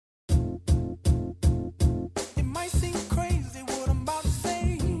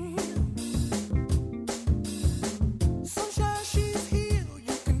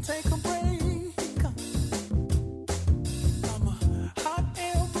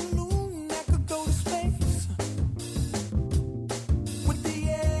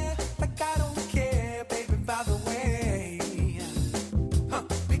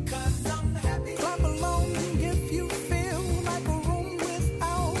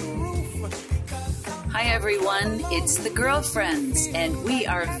Hi, everyone. It's the Girlfriends, and we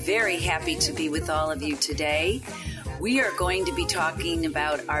are very happy to be with all of you today. We are going to be talking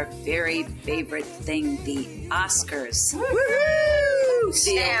about our very favorite thing, the Oscars. Woohoo!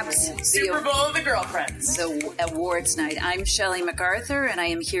 Snaps. Super Bowl of the Girlfriends. The awards night. I'm Shelley MacArthur, and I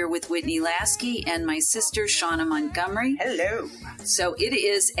am here with Whitney Lasky and my sister, Shauna Montgomery. Hello. So it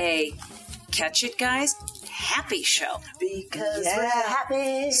is a, catch it, guys, happy show. Because we're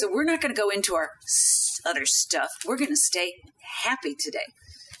happy. So we're not going to go into our other stuff. We're going to stay happy today.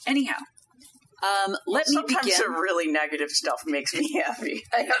 Anyhow, let me begin. Sometimes the really negative stuff makes me happy,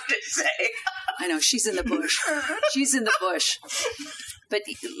 I have to say. I know, she's in the bush. She's in the bush. But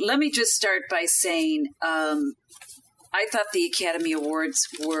let me just start by saying I thought the Academy Awards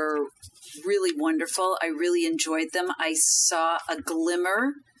were really wonderful. I really enjoyed them. I saw a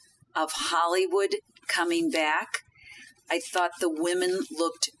glimmer of Hollywood coming back. I thought the women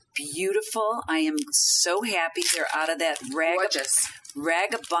looked beautiful. I am so happy they're out of that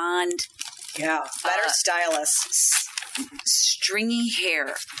ragabond. Yeah, better stylists. Stringy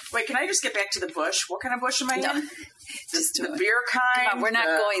hair. Wait, can I just get back to the bush? What kind of bush am I in? Just the beer kind? Come on, we're not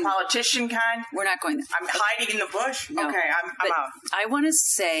the going politician kind? We're not going there. I'm hiding in the bush? No. Okay, I'm out. I want to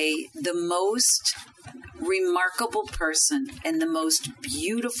say the most remarkable person and the most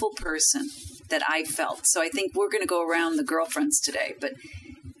beautiful person that I felt. So I think we're going to go around the girlfriends today, but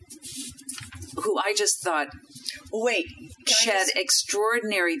who I just thought shed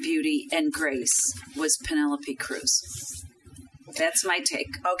extraordinary beauty and grace was Penelope Cruz. That's my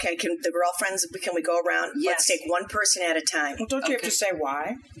take. Okay, can we go around? Yes. Let's take one person at a time. Well, don't you have to say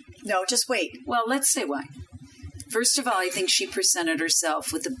why? No, just wait. Well, let's say why. First of all, I think she presented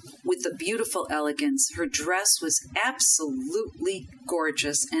herself with a beautiful elegance. Her dress was absolutely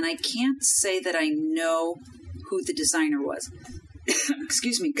gorgeous, and I can't say that I know who the designer was.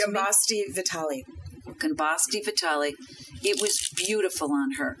 Excuse me. Gambasti Vitali. It was beautiful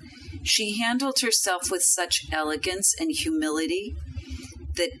on her. She handled herself with such elegance and humility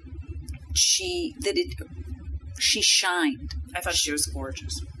that she shined. I thought she was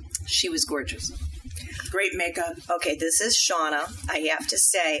gorgeous. She was gorgeous. Great makeup. Okay, this is Shauna. I have to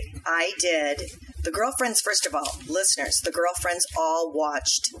say, I did. The girlfriends, first of all, listeners, the girlfriends all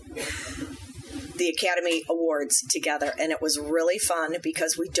watched the Academy Awards together, and it was really fun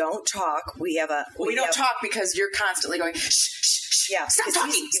because we don't talk. We don't talk because you're constantly going, shh, shh, shh. Yeah, stop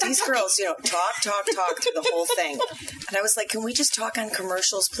talking. These girls, talk through the whole thing. And I was like, can we just talk on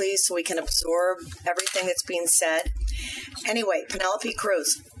commercials, please, so we can absorb everything that's being said? Anyway, Penelope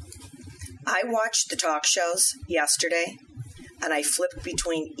Cruz. I watched the talk shows yesterday, and I flipped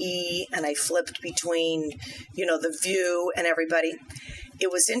between E, and I flipped between, The View and everybody.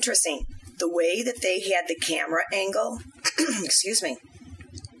 It was interesting. The way that they had the camera angle, excuse me,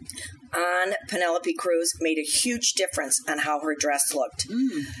 on Penelope Cruz made a huge difference on how her dress looked.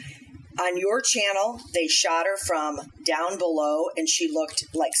 On your channel, they shot her from down below, and she looked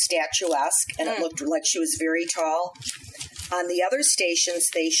like statuesque, and it looked like she was very tall. On the other stations,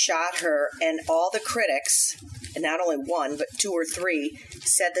 they shot her, and all the critics, and not only one, but two or three,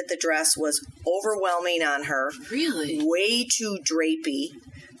 said that the dress was overwhelming on her. Really? Way too drapey.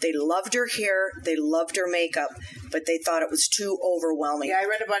 They loved her hair, they loved her makeup, but they thought it was too overwhelming. Yeah, I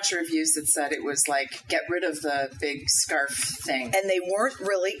read a bunch of reviews that said it was like, get rid of the big scarf thing. And they weren't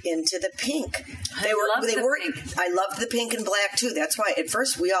really into the pink. I loved the pink and black too. That's why at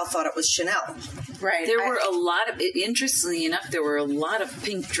first we all thought it was Chanel. Right. There were a lot of, interestingly enough, there were a lot of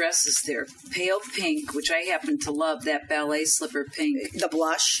pink dresses there. Pale pink, which I happen to love, that ballet slipper pink. The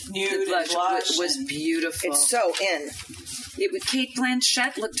blush. The blush was beautiful. It's so in. Kate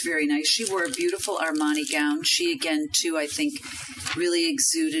Blanchett looked very nice. She wore a beautiful Armani gown. She, again, too, I think, really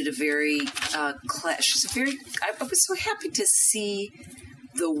exuded a very class. I was so happy to see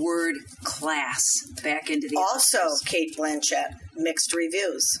the word class back into the Also, Oscars. Kate Blanchett, mixed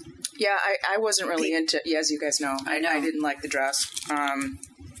reviews. Yeah, I wasn't really into, as you guys know, I know. I didn't like the dress.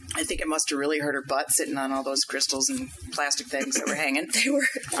 I think it must have really hurt her butt sitting on all those crystals and plastic things that were hanging. They were.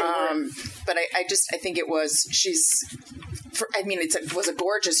 But I think it was, it was a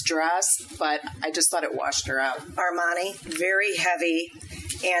gorgeous dress, but I just thought it washed her out. Armani, very heavy,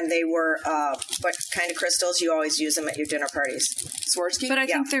 and they were, what kind of crystals? You always use them at your dinner parties. Swarovski? But I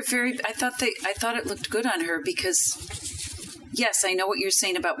think they're very, I thought it looked good on her because, yes, I know what you're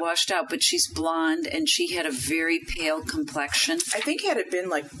saying about washed out, but she's blonde and she had a very pale complexion. I think had it been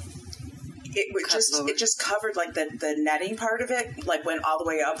like, it just covered like the netting part of it, like went all the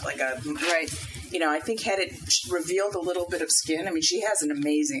way up like a... Right. I think had it revealed a little bit of skin, I mean, she has an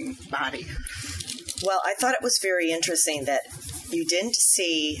amazing body. Well, I thought it was very interesting that you didn't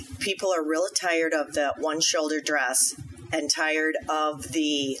see people are real tired of the one shoulder dress and tired of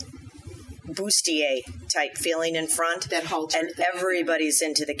the bustier type feeling in front. That halter and thing. Everybody's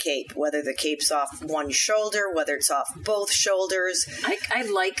into the cape, whether the cape's off one shoulder, whether it's off both shoulders. I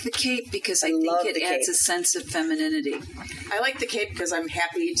like the cape because I love think it the adds cape. a sense of femininity. I like the cape because I'm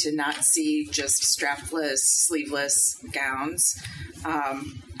happy to not see just strapless, sleeveless gowns.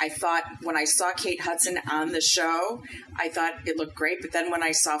 I thought when I saw Kate Hudson on the show, I thought it looked great. But then when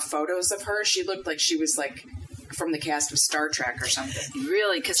I saw photos of her, she looked like she was like from the cast of Star Trek or something.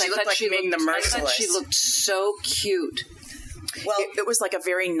 Really, because I She looked thought like she Ming the looked. I thought Merciless. she looked so cute. Well, It was like a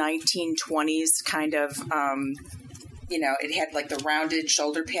very 1920s kind of, it had like the rounded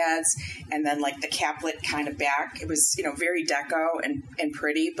shoulder pads and then like the caplet kind of back. It was, very deco and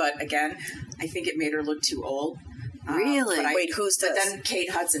pretty. But again, I think it made her look too old. Really? Wait, who's But this? then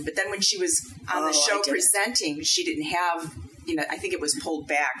Kate Hudson. But then when she was on the I show didn't. presenting, she didn't have, I think it was pulled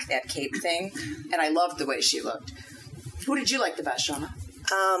back, that cape thing. And I loved the way she looked. Who did you like the best, Shauna?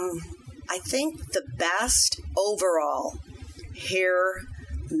 I think the best overall hair,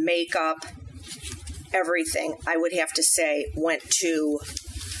 makeup, everything, I would have to say, went to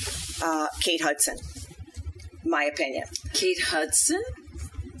Kate Hudson, my opinion. Kate Hudson?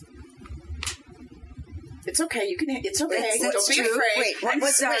 It's okay. It's okay. Wait, Don't be true. afraid. Wait, what I'm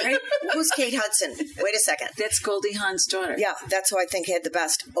was sorry. wait, who's Kate Hudson? Wait a second. That's Goldie Hawn's daughter. Yeah, that's who I think had the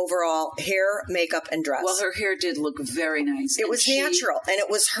best overall hair, makeup, and dress. Well, her hair did look very nice. it and was she- natural, and it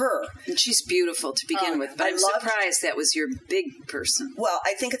was her. And she's beautiful to begin with. But I I'm loved- surprised that was your big person. Well,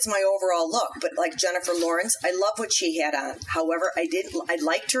 I think it's my overall look, but like Jennifer Lawrence, I love what she had on. However, I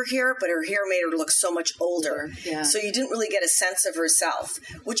liked her hair, but her hair made her look so much older. Yeah. So you didn't really get a sense of herself,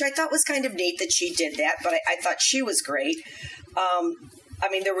 which I thought was kind of neat that she did that, but I thought she was great.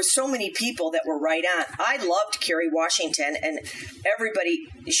 There were so many people that were right on. I loved Kerry Washington, and everybody,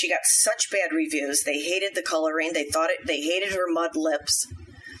 she got such bad reviews. They hated the coloring. They hated her mud lips.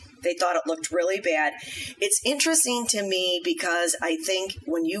 They thought it looked really bad. It's interesting to me because I think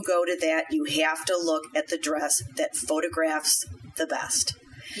when you go to that, you have to look at the dress that photographs the best.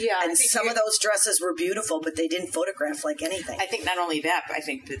 Yeah. I And think some of those dresses were beautiful, but they didn't photograph like anything. I think not only that, but I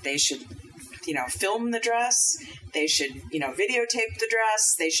think that they should, film the dress. They should, videotape the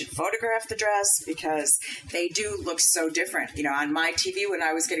dress. They should photograph the dress because they do look so different. On my TV when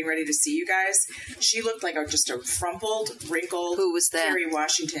I was getting ready to see you guys, she looked like just a frumpled, wrinkled Who was that? Kerry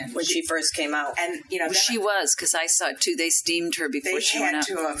Washington. when she first came out. And, Well, she was, because I saw it too. They steamed her before they she went had out.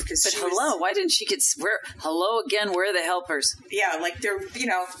 to have. Because But hello, why didn't she get... hello again, where are the helpers? Yeah, like they're,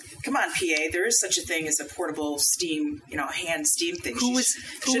 come on, PA. There is such a thing as a portable steam, hand steam thing. Who was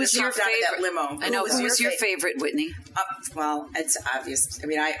your favorite? That limo? I know, who was your fa- favorite, Whitney? Well, it's obvious.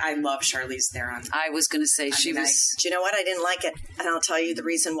 I love Charlize Theron. I was going to say she mean, was... Do you know what? I didn't like it, and I'll tell you the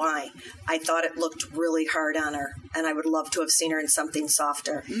reason why. I thought it looked really hard on her, and I would love to have seen her in something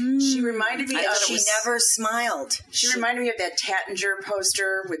softer. She reminded me of She never smiled. She reminded me of that Tattinger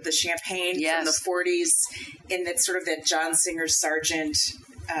poster with the champagne from the 40s, in that sort of that John Singer Sargent.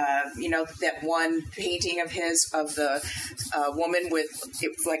 That one painting of his of the woman with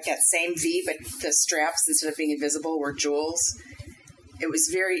like that same V, but the straps instead of being invisible were jewels. It was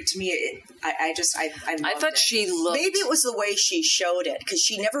very, to me, I loved thought it. she looked... Maybe it was the way she showed it, because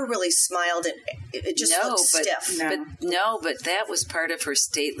she never really smiled. It just looked stiff. But that was part of her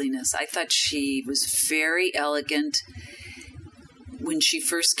stateliness. I thought she was very elegant. When she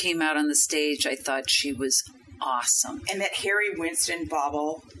first came out on the stage, I thought she was awesome. And that Harry Winston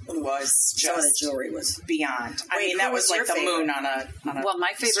bauble was Some of the just jewelry was. beyond. Wait, that who was was like your the favorite? moon on a Well,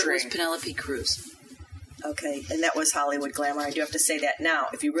 my favorite was string. Penelope Cruz. Okay, and that was Hollywood glamour. I do have to say that. Now,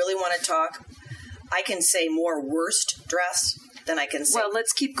 if you really want to talk, I can say more worst dress than I can say. Well,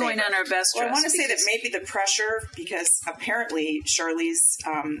 let's keep going on our best Well, dress. I want to say that because- maybe the pressure, because apparently Charlize,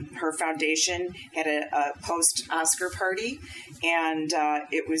 her foundation had a post-Oscar party, and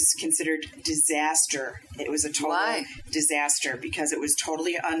it was considered disaster. It was a total Why? disaster because it was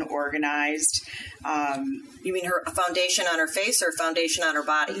totally unorganized. You mean her foundation on her face or foundation on her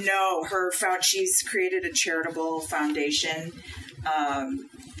body? No, she's created a charitable foundation.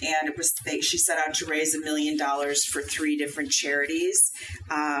 And it was she set out to raise $1 million for 3 different charities.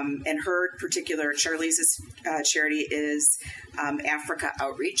 And her particular Charlize's charity is Africa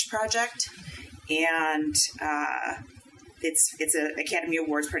Outreach Project, and it's an Academy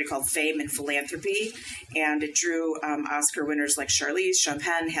Awards party called Fame and Philanthropy, and it drew Oscar winners like Charlize, Sean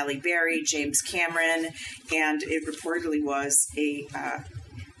Penn, Halle Berry, James Cameron, and it reportedly was a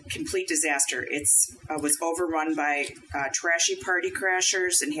complete disaster. It was overrun by trashy party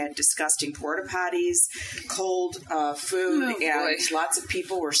crashers and had disgusting porta potties, cold food, and lots of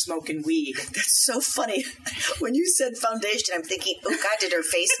people were smoking weed. That's so funny. When you said foundation, I'm thinking, oh, God, did her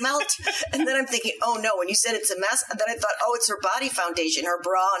face melt? And then I'm thinking, oh, no, when you said it's a mess, and then I thought, oh, it's her body foundation, her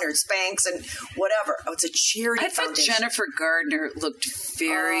bra and her Spanx and whatever. Oh, it's a charity foundation. I thought Jennifer Gardner looked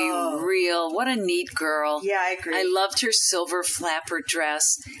very real. What a neat girl. Yeah, I agree. I loved her silver flapper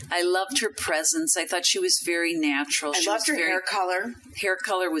dress. I loved her presence. I thought she was very natural. I loved her hair color. Hair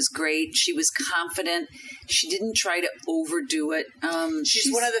color was great. She was confident. She didn't try to overdo it.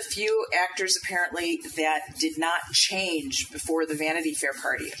 She's one of the few actors, apparently, that did not change before the Vanity Fair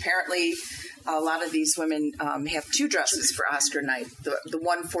party. Apparently, a lot of these women have two dresses for Oscar night. The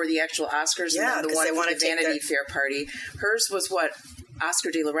one for the actual Oscars and then the one for the Vanity Fair party. Hers was what?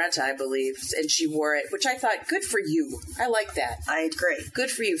 Oscar de la Renta, I believe, and she wore it, which I thought, good for you. I like that. I agree. Good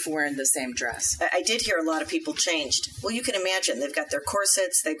for you for wearing the same dress. I did hear a lot of people changed. Well, you can imagine. They've got their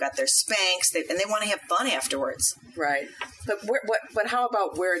corsets, they've got their Spanx, and they want to have fun afterwards. Right. But how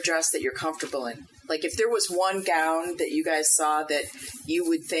about wear a dress that you're comfortable in? Like if there was one gown that you guys saw that you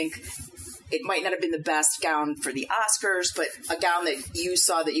would think it might not have been the best gown for the Oscars, but a gown that you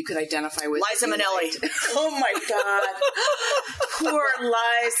saw that you could identify with. Liza Minnelli. Oh, my God. Poor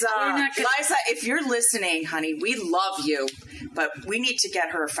Liza. Liza, if you're listening, honey, we love you, but we need to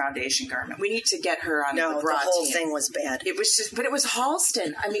get her a foundation garment. We need to get her on the bra the whole team. thing was bad. It was just, but it was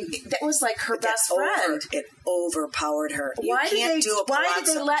Halston. I mean, that was like her best friend. It overpowered her. Why did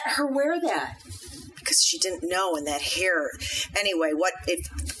they let her wear that? Because she didn't know, and that hair. Anyway,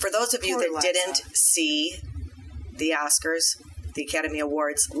 for those of you that didn't see the Oscars, the Academy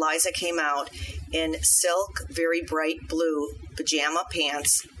Awards, Liza came out in silk, very bright blue pajama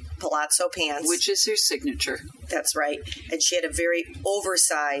pants, palazzo pants. Which is her signature. That's right. And she had a very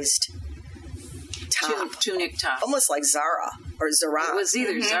oversized top. Tunic top. Almost like Zara or Zara. It was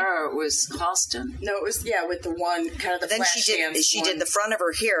either Zara or it was Halston. No, it was, with the one, kind of the then she did the front of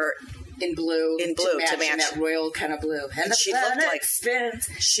her hair in blue to match that royal kind of blue. And she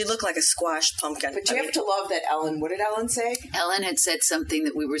looked like a squash pumpkin. But you have to love that Ellen. What did Ellen say? Ellen had said something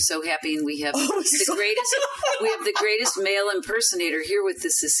that we were so happy, and we have the greatest male impersonator here with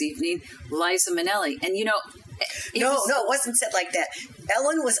us this evening, Liza Minnelli. And it wasn't said like that.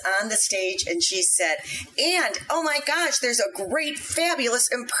 Ellen was on the stage and she said, and oh my gosh, there's a great, fabulous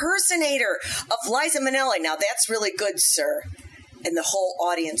impersonator of Liza Minnelli. Now that's really good, sir. And the whole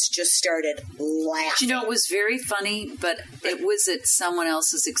audience just started laughing. It was very funny, but it was at someone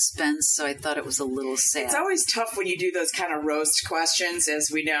else's expense, so I thought it was a little sad. It's always tough when you do those kind of roast questions,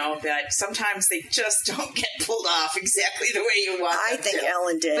 as we know, that sometimes they just don't get pulled off exactly the way you want I think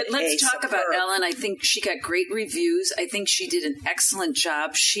Ellen did. But let's talk about Ellen. I think she got great reviews. I think she did an excellent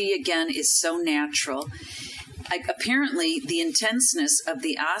job. She, again, is so natural. Apparently, the intenseness of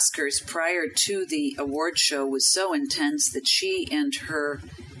the Oscars prior to the award show was so intense that she and her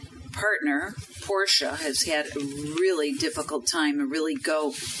partner, Portia, has had a really difficult time,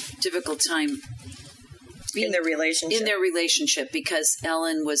 in their relationship. Because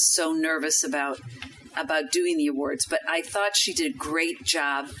Ellen was so nervous about doing the awards. But I thought she did a great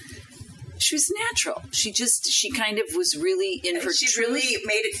job. She was natural. She kind of was really in her truth. Really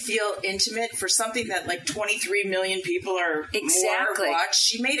made it feel intimate for something that like 23 million people are more watch.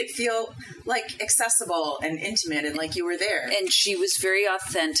 She made it feel like accessible and intimate and like you were there. And she was very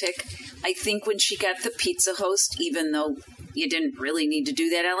authentic. I think when she got the pizza host, even though you didn't really need to do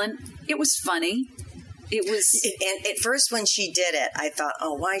that, Ellen, it was funny. It was. And at first when she did it, I thought,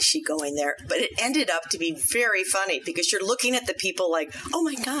 oh, why is she going there? But it ended up to be very funny because you're looking at the people like, oh,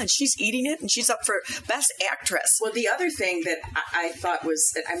 my God, she's eating it and she's up for Best Actress. Well, the other thing that I thought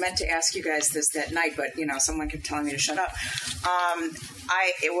was, I meant to ask you guys this that night, but, someone kept telling me to shut up.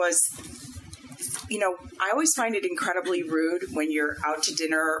 I always find it incredibly rude when you're out to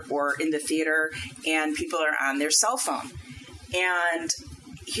dinner or in the theater and people are on their cell phone. And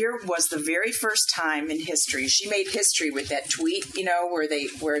here was the very first time in history. She made history with that tweet,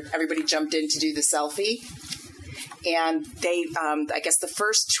 where everybody jumped in to do the selfie. And they, I guess the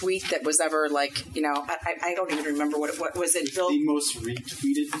first tweet that was ever I don't even remember what was it, Bill? The most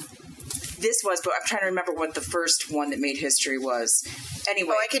retweeted. This was, but I'm trying to remember what the first one that made history was.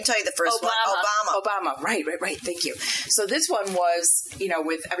 Anyway. I can tell you the first one. Obama. Right. Thank you. So this one was,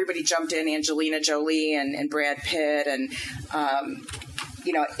 with everybody jumped in, Angelina Jolie and Brad Pitt and,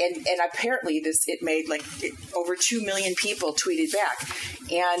 and apparently it made over 2 million people tweeted back.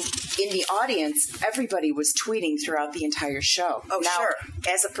 And in the audience, everybody was tweeting throughout the entire show. Oh, now, sure.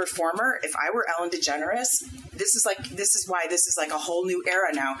 As a performer, if I were Ellen DeGeneres, this is why this is like a whole new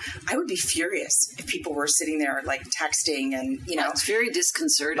era now. I would be furious if people were sitting there like texting and, it's very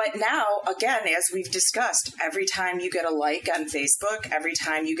disconcerting. But now, again, as we've discussed, every time you get a like on Facebook, every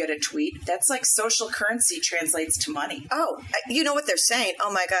time you get a tweet, that's like social currency translates to money. Oh, you know what they're saying?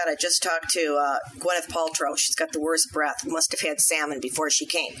 Oh my God, I just talked to Gwyneth Paltrow. She's got the worst breath. Must have had salmon before she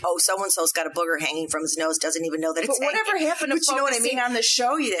came. Oh, so-and-so's got a booger hanging from his nose, doesn't even know that it's hanging. But whatever happened to you know what I mean? on the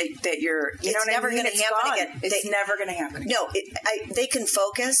show that you're, it's never going to happen again. It's never going to happen again. No, they can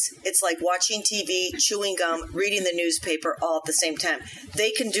focus. It's like watching TV, chewing gum, reading the newspaper all at the same time.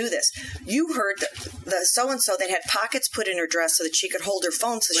 They can do this. You heard the so-and-so that had pockets put in her dress so that she could hold her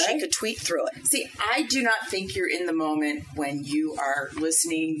phone so she could tweet through it. See, I do not think you're in the moment when you are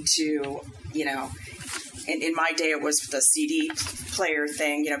listening to, in my day it was the CD player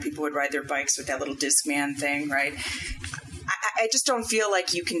thing. People would ride their bikes with that little Discman thing, right? I just don't feel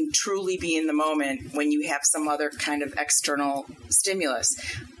like you can truly be in the moment when you have some other kind of external stimulus.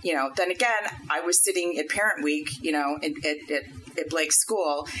 Then again, I was sitting at Parent Week, at Blake's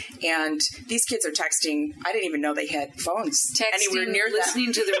school, and these kids are texting. I didn't even know they had phones anywhere near them.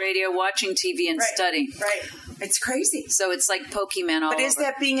 Listening to the radio, watching TV, and studying. Right. It's crazy. So it's like Pokemon all over. But is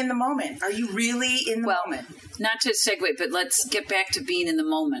that being in the moment? Are you really in the moment? Not to segue, but let's get back to being in the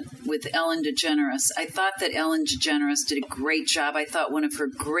moment with Ellen DeGeneres. I thought that Ellen DeGeneres did a great job. I thought one of her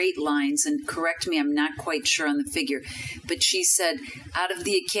great lines, and correct me, I'm not quite sure on the figure, but she said, out of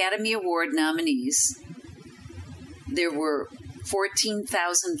the Academy Award nominees, there were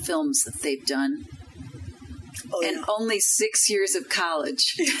 14,000 films that they've done, and only 6 years of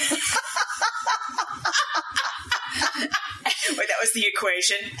college. Wait, that was the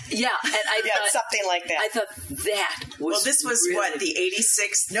equation? Yeah, and I thought something like that. I thought that was well. This was really what, the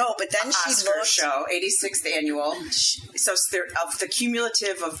 86th? No, but then she Oscar looked show, 86th annual. So of the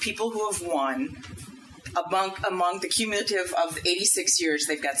cumulative of people who have won, among the cumulative of 86 years,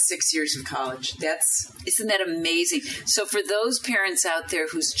 they've got 6 years of college. Isn't that amazing? So for those parents out there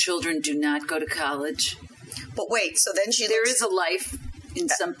whose children do not go to college, but wait, so then there is a life in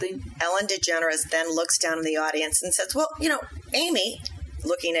something. Ellen DeGeneres then looks down in the audience and says, well, Amy,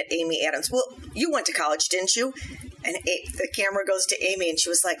 looking at Amy Adams, well, you went to college, didn't you? And the camera goes to Amy, and she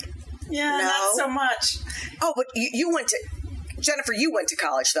was like, yeah, no. Not so much. Oh, but you went to, Jennifer, you went to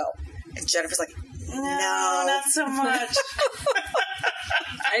college, though. And Jennifer's like, no, not so much.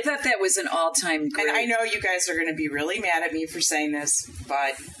 I thought that was an all-time great. And I know you guys are going to be really mad at me for saying this,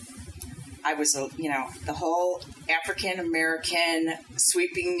 but I was, the whole African American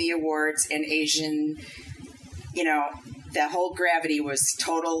sweeping the awards and Asian, that whole Gravity was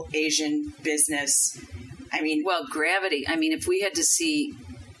total Asian business. I mean, well, Gravity. I mean, if we had to see,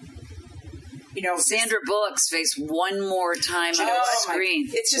 Sandra Bullock's face one more time on the screen,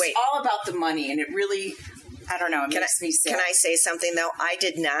 it's just all about the money, and it really, I don't know, it makes me sad. Can I say something though? I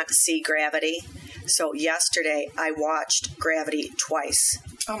did not see Gravity, so yesterday I watched Gravity twice.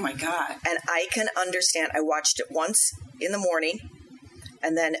 Oh, my God. And I can understand. I watched it once in the morning,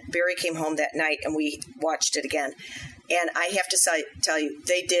 and then Barry came home that night, and we watched it again. And I have to tell you,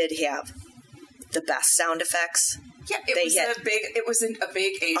 they did have the best sound effects. Yeah, it was a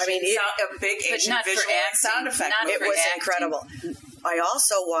big Asian visual sound effect. It was incredible. I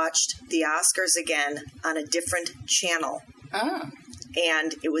also watched the Oscars again on a different channel. Oh.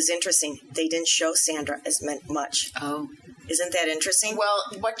 And it was interesting. They didn't show Sandra as much. Oh. Isn't that interesting? Well,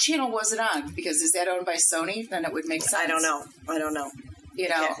 what channel was it on? Because is that owned by Sony? Then it would make sense. I don't know. I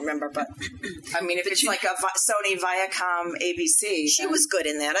can't remember, but I mean, if it's like a Sony, Viacom, ABC. She was good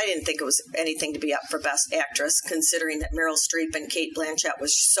in that. I didn't think it was anything to be up for Best Actress, considering that Meryl Streep and Cate Blanchett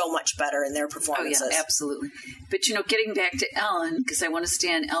was so much better in their performances. Oh, yeah, absolutely. But, getting back to Ellen, because I want to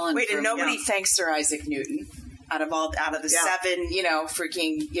stay on Ellen. Wait, and nobody thanks Sir Isaac Newton. Out of the 7,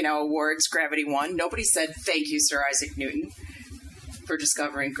 freaking, awards Gravity won. Nobody said thank you, Sir Isaac Newton, for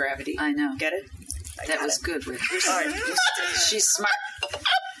discovering Gravity. I know. Get it? That was good, Rick. Sorry. She's smart.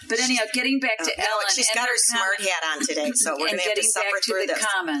 But anyhow, getting back to Ellen. She's got her smart hat on today, so we're going to have to suffer through this.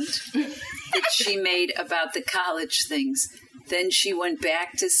 And getting back to the comment that she made about the college things, then she went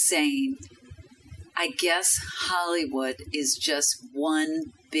back to saying, I guess Hollywood is just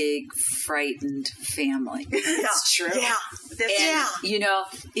one big frightened family. That's true. Yeah.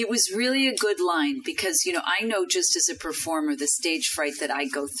 It was really a good line because, I know just as a performer, the stage fright that I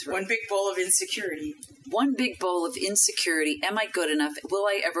go through. One big bowl of insecurity. One big bowl of insecurity. Am I good enough? Will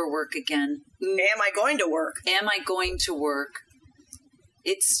I ever work again? Am I going to work? Am I going to work?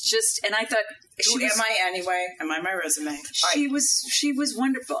 It's just, and I thought, Who am I anyway? Am I my resume? She was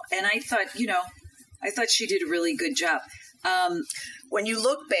wonderful. And I thought, I thought she did a really good job. When you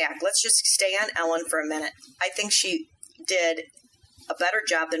look back, let's just stay on Ellen for a minute. I think she did a better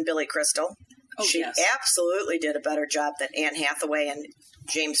job than Billy Crystal. Oh, she yes. absolutely did a better job than Anne Hathaway and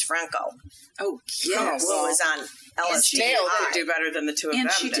James Franco. Oh, yes. Who was on LSD. Nailed to do better than the two of them.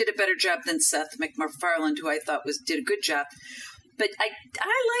 And she did a better job than Seth MacFarlane, who I thought did a good job. But I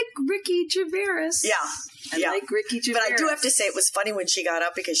like Ricky Gervais. Yeah. I like Ricky Gervais. But I do have to say it was funny when she got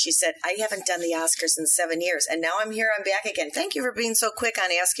up because she said, I haven't done the Oscars in 7 years. And now I'm here. I'm back again. Thank you for being so quick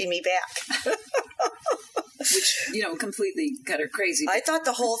on asking me back. Which, completely got her crazy. I thought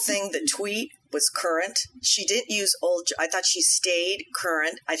the whole thing, the tweet was current. She didn't use old. I thought she stayed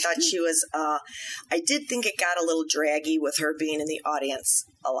current. I thought she was, I did think it got a little draggy with her being in the audience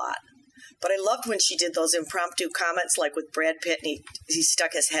a lot. But I loved when she did those impromptu comments, like with Brad Pitt, and he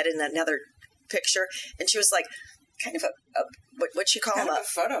stuck his head in another picture, and she was like, kind of what'd she call him? A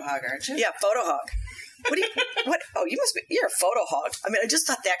photo hog, aren't you? Yeah, photo hog. What? Oh, you're a photo hog. I mean, I just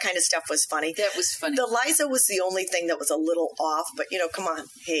thought that kind of stuff was funny. That was funny. The Liza was the only thing that was a little off, but come on.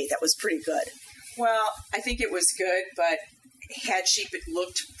 Hey, that was pretty good. Well, I think it was good, but had she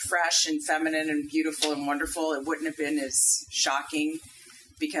looked fresh and feminine and beautiful and wonderful, it wouldn't have been as shocking.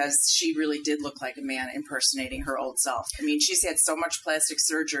 Because she really did look like a man impersonating her old self. I mean, she's had so much plastic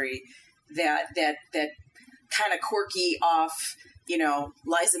surgery that kind of quirky off,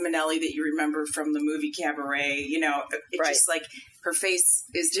 Liza Minnelli that you remember from the movie Cabaret. Just like her face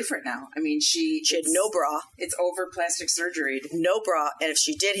is different now. I mean, she had no bra. It's over plastic surgery. No bra, and if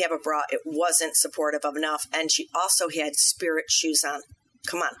she did have a bra, it wasn't supportive enough. And she also had Spirit shoes on.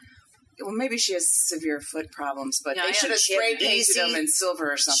 Come on. Well, maybe she has severe foot problems, but they should have she spray had painted them in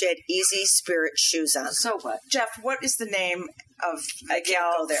silver or something. She had easy Spirit shoes on. So what? Jeff, what is the name of a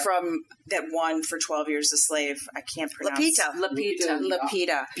gal from that won for 12 Years a Slave? I can't pronounce.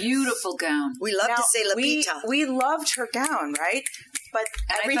 Lupita. Beautiful gown. We love to say Lupita. We loved her gown, right? But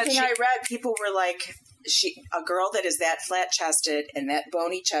everything I read, people were like, a girl that is that flat-chested and that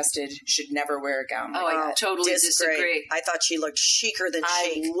bony-chested should never wear a gown. Oh, I totally disagree. I thought she looked chicer than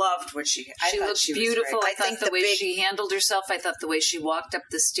chic. I loved what she looked beautiful. Was I thought the way she handled herself. I thought the way she walked up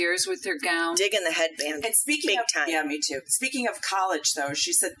the stairs with her gown. Digging the headband. And speaking of time. Yeah, me too. Speaking of college, though,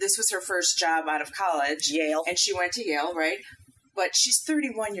 she said this was her first job out of college. Yale. And she went to Yale, right? But she's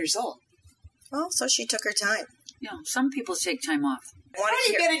 31 years old. Well, so she took her time. Some people take time off. How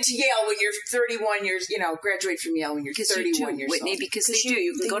do you get into Yale when you're 31 years, graduate from Yale when you're 31 years Whitney, old? Because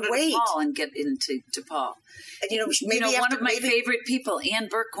you can go to DePaul and get into DePaul. And, one of my favorite people, Ann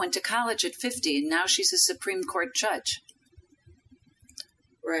Burke, went to college at 50, and now she's a Supreme Court judge.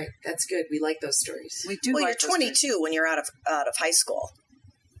 Right. That's good. We like those stories. We do. Well, like you're 22 when you're out of high school.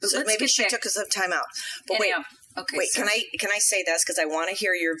 So maybe she took some time out. But Anyhow, okay. Wait, can I say this? Because I want to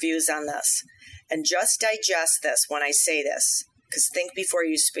hear your views on this. And just digest this when I say this. Because think before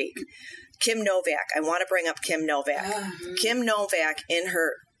you speak. Kim Novak. I want to bring up Kim Novak. Kim Novak, in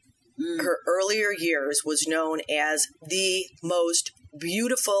her earlier years, was known as the most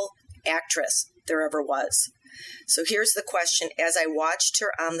beautiful actress there ever was. So here's the question. As I watched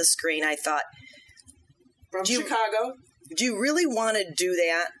her on the screen, I thought, from Chicago? Do you really want to do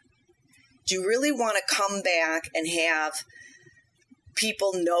that? Do you really want to come back and have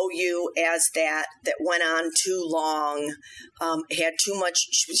people know you as that went on too long, had too much,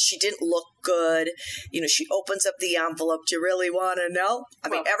 she didn't look good, she opens up the envelope, do you really want to know? I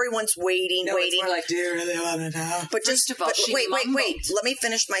mean, everyone's waiting. It's more like, do you really want to know? But wait, let me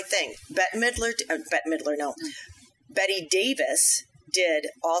finish my thing. Betty Davis did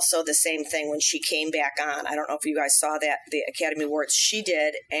also the same thing when she came back on. I don't know if you guys saw that, the Academy Awards. She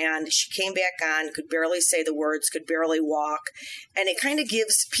did, and she came back on, could barely say the words, could barely walk, and it kind of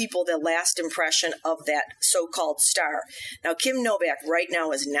gives people the last impression of that so-called star. Now, Kim Novak right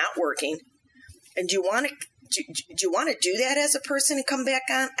now is not working, and do you want to do that as a person and come back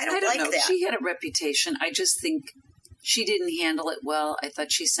on? I don't like know. that. She had a reputation. I just think she didn't handle it well. I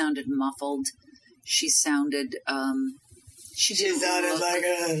thought she sounded muffled. She sounded She sounded like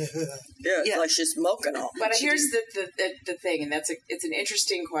like she's smoking all. But here's the thing, and it's an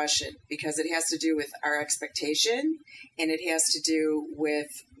interesting question because it has to do with our expectation, and it has to do with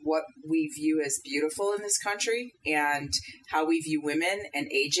what we view as beautiful in this country and how we view women and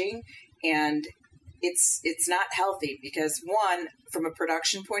aging, and it's not healthy because one, from a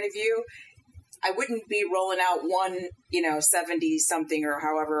production point of view, I wouldn't be rolling out one, 70 something or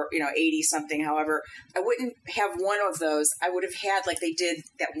however, 80 something, however, I wouldn't have one of those. I would have had, like they did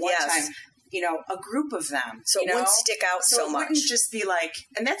that one time, a group of them. So it wouldn't stick out so much. It wouldn't just be like,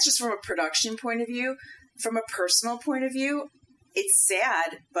 and that's just from a production point of view. From a personal point of view, it's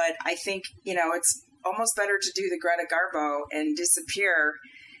sad, but I think, almost better to do the Greta Garbo and disappear,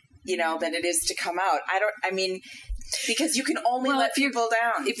 than it is to come out. Because you can only let people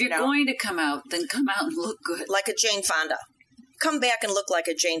down. If you're going to come out, then come out and look good. Like a Jane Fonda. Come back and look like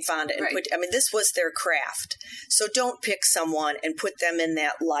a Jane Fonda. And this was their craft. So don't pick someone and put them in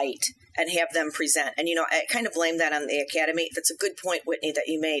that light and have them present. And, I kind of blame that on the Academy. That's a good point, Whitney, that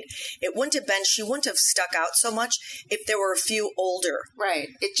you made. It wouldn't have been, she wouldn't have stuck out so much if there were a few older. Right.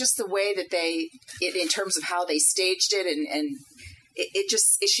 It's just the way that in terms of how they staged it and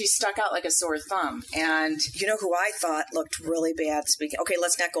she stuck out like a sore thumb. And you know who I thought looked really bad? Okay,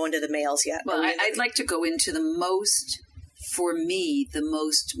 let's not go into the males yet. Well, I'd like to go into the most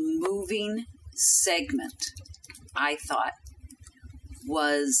moving segment, I thought,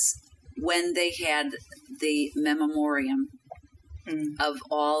 was when they had the memoriam of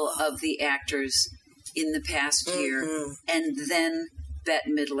all of the actors in the past year, and then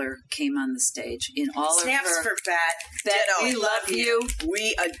Bette Midler came on the stage in all Snaps of her. for Bette. Bette, we love you.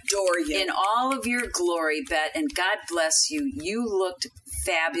 We adore you. In all of your glory, Bette, and God bless you. You looked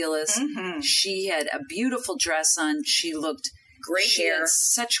fabulous. Mm-hmm. She had a beautiful dress on. She looked great she hair. Had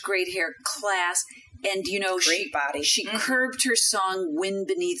such great hair, class. And, great body. She curbed her song, Wind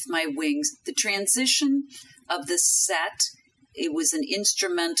Beneath My Wings. The transition of the set, it was an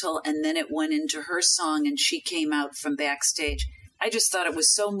instrumental, and then it went into her song, and she came out from backstage. I just thought it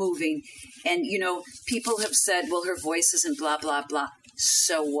was so moving. And, people have said, well, her voice isn't blah, blah, blah.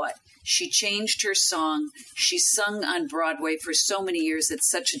 So what? She changed her song. She sung on Broadway for so many years. It's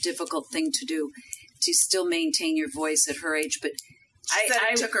such a difficult thing to do, to still maintain your voice at her age. But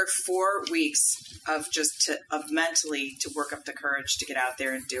it took her 4 weeks of mentally to work up the courage to get out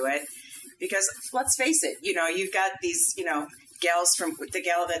there and do it. Because let's face it, you've got these, gals from the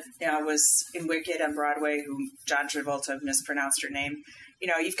gal that was in Wicked on Broadway, who John Travolta mispronounced her name.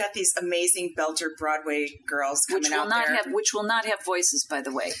 You've got these amazing belter Broadway girls coming out there. Which will not have voices, by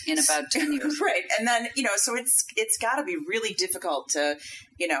the way, in about 10 years. Right. And then, so it's got to be really difficult to,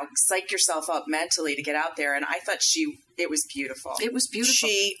 psych yourself up mentally to get out there. And I thought it was beautiful. It was beautiful.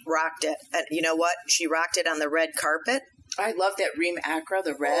 She rocked it. And you know what? She rocked it on the red carpet. I love that Reem Acra,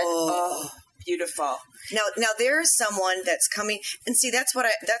 the red. Oh, beautiful. Now there's someone that's coming, and see that's what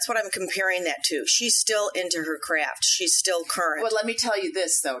I'm comparing that to. She's still into her craft. She's still current. Well, let me tell you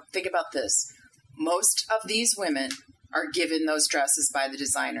this though. Think about this. Most of these women are given those dresses by the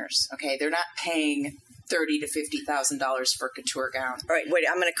designers. Okay, they're not paying $30,000 to $50,000 for a couture gown. All right, wait.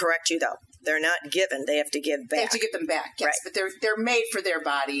 I'm going to correct you though. They're not given. They have to give back. They have to give them back. Yes, right. But they're made for their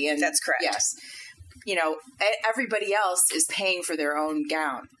body, and that's correct. Yes. Everybody else is paying for their own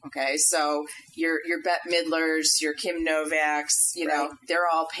gown. Okay, so your Bette Midlers, your Kim Novaks, they're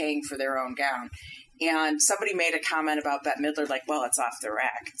all paying for their own gown. And somebody made a comment about Bette Midler, like, well, it's off the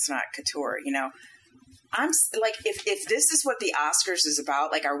rack. It's not couture, I'm like, if this is what the Oscars is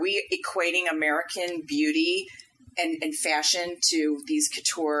about, like, are we equating American beauty and fashion to these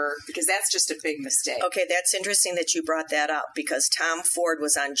couture? Because that's just a big mistake. Okay, that's interesting that you brought that up, because Tom Ford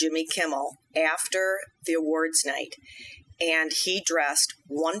was on Jimmy Kimmel after the awards night, and he dressed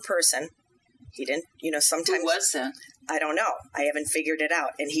one person. He didn't, sometimes... Who was that? I don't know. I haven't figured it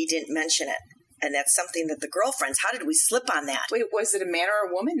out, and he didn't mention it. And that's something that the girlfriends, how did we slip on that? Wait, was it a man or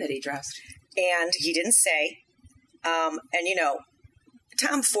a woman that he dressed? And he didn't say. And,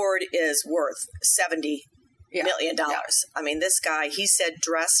 Tom Ford is worth $70 million. Yeah. I mean, this guy, he said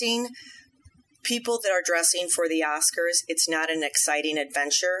people that are dressing for the Oscars, it's not an exciting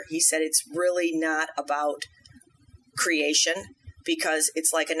adventure. He said it's really not about creation, because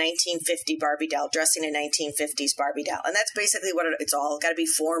it's like a 1950 Barbie doll, dressing a 1950s Barbie doll. And that's basically what it's all got to be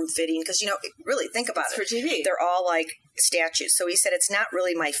form-fitting, because, really think about it. For TV. They're all like statues. So he said it's not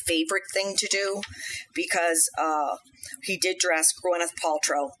really my favorite thing to do, because he did dress Gwyneth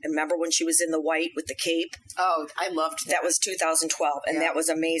Paltrow. And remember when she was in the white with the cape? Oh, I loved that. That was 2012, and that was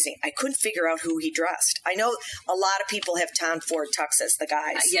amazing. I couldn't figure out who he dressed. I know a lot of people have Tom Ford tuxes, the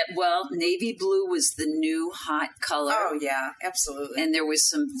guys. Navy blue was the new hot color. Oh, yeah, absolutely. And there was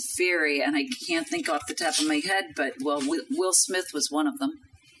some and I can't think off the top of my head, but, Will Smith was one of them.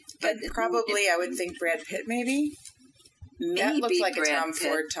 But probably, I would think Brad Pitt, maybe? That looked like a Tom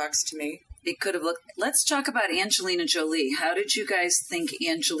Ford tux to me. It could have looked... Let's talk about Angelina Jolie. How did you guys think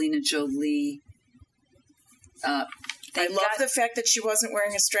Angelina Jolie... I love the fact that she wasn't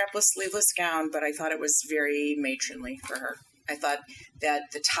wearing a strapless, sleeveless gown, but I thought it was very matronly for her. I thought that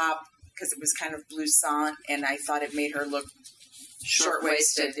the top, because it was kind of blouson, and I thought it made her look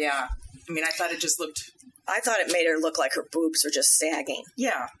short-waisted. Yeah. I mean, I thought it made her look like her boobs were just sagging.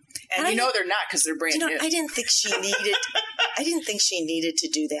 Yeah. And they're not, because they're brand new. I didn't think she needed to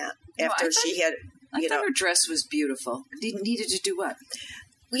do that after she had I thought her dress was beautiful. Needed to do what?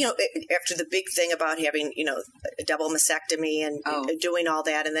 After the big thing about having, a double mastectomy and doing all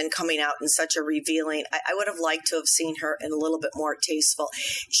that and then coming out in such a revealing, I would have liked to have seen her in a little bit more tasteful.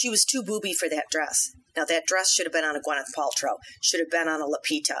 She was too booby for that dress. Now, that dress should have been on a Gwyneth Paltrow, should have been on a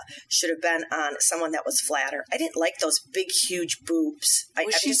Lupita, should have been on someone that was flatter. I didn't like those big, huge boobs.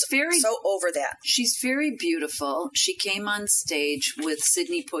 She's so over that. She's very beautiful. She came on stage with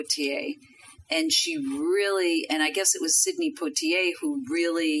Sidney Poitier. And she really, and I guess it was Sidney Poitier who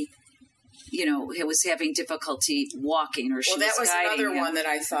really, was having difficulty walking, or she that was another him. one that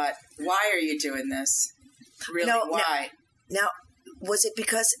I thought, why are you doing this? Really, why? Now, was it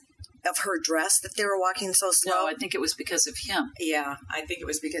because of her dress that they were walking so slow? No, I think it was because of him. Yeah, I think it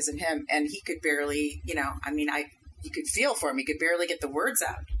was because of him, and he could barely, you could feel for him. He could barely get the words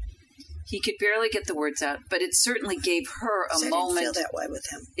out. He could barely get the words out, but it certainly gave her a moment. I didn't feel that way with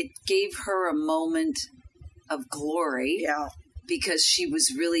him. It gave her a moment of glory. Yeah. Because she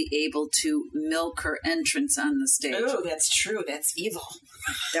was really able to milk her entrance on the stage. Oh, that's true. That's evil.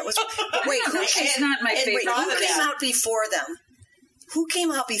 That was... Wait, she's not my favorite. Who came out before them? Who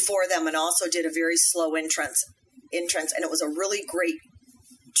came out before them and also did a very slow entrance, and it was a really great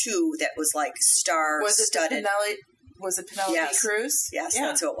two that was like star-studded. Was it Penelope Cruz? Yes,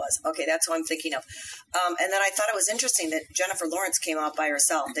 that's who it was. Okay, that's who I'm thinking of. And then I thought it was interesting that Jennifer Lawrence came out by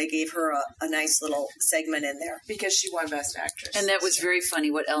herself. They gave her a nice little segment in there. Because she won Best Actress. And that was very funny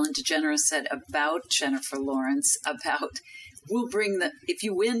what Ellen DeGeneres said about Jennifer Lawrence, if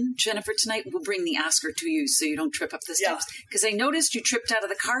you win, Jennifer, tonight, we'll bring the Oscar to you so you don't trip up the steps. Because I noticed you tripped out of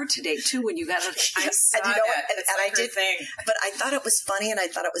the car today, too, when you got out. I saw that. And I did. But I thought it was funny, and I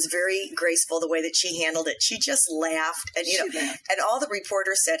thought it was very graceful the way that she handled it. She just laughed. And, and all the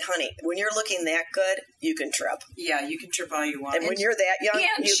reporters said, honey, when you're looking that good, you can trip. Yeah, you can trip all you want. And when you're that young,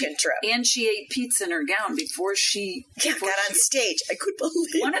 you can trip. And she ate pizza in her gown before she got on stage. I couldn't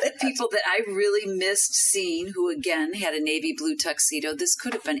believe One of the people that I really missed seeing, who, again, had a navy blue tuxedo, this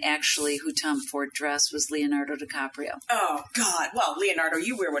could have been actually who Tom Ford dressed, was Leonardo DiCaprio. Oh, God. Well, Leonardo,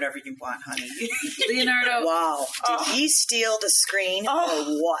 you wear whatever you want, honey. Leonardo. Wow. Did he steal the screen or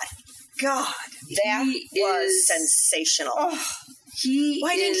what? God, that was sensational.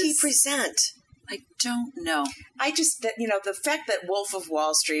 Why didn't he present? I don't know. I just, the fact that Wolf of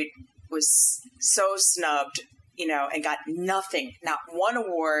Wall Street was so snubbed, and got nothing, not one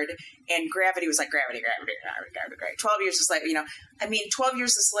award, and Gravity was like, Gravity. 12 Years a Slave, 12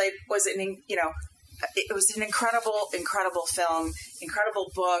 Years a Slave was it was an incredible film, incredible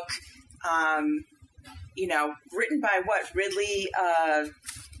book, written by Ridley,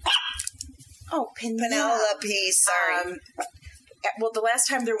 Penelope, sorry. Well, the last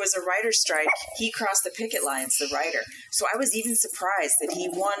time there was a writer's strike, he crossed the picket lines, the writer. So I was even surprised that he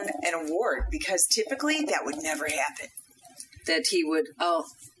won an award, because typically that would never happen. That he would,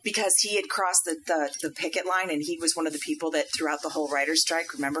 because he had crossed the picket line, and he was one of the people that throughout the whole writer's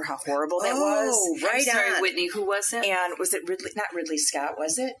strike, remember how horrible that was? Oh, right. I'm sorry, Whitney, who was it? And was it not Ridley Scott,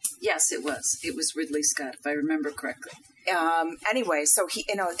 was it? Yes, it was. It was Ridley Scott, if I remember correctly. Anyway, so he,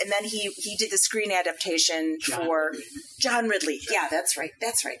 and then he did the screen adaptation for John Ridley. Yeah, that's right.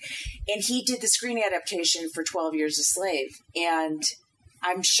 And he did the screen adaptation for 12 Years a Slave. And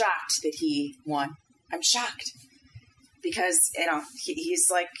I'm shocked that he won. I'm shocked because, he's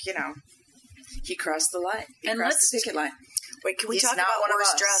like, he crossed the line. He crossed the picket line. Wait, can we talk about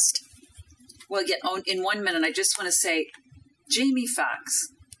worst dressed? Well, in 1 minute, I just want to say, Jamie Foxx.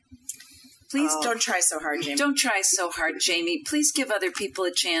 Please don't try so hard, Jamie. Don't try so hard, Jamie. Please give other people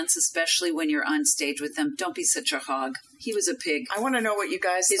a chance, especially when you're on stage with them. Don't be such a hog. He was a pig. I want to know what you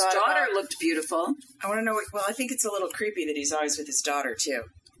guys His thought daughter about. looked beautiful. I want to know well, I think it's a little creepy that he's always with his daughter, too.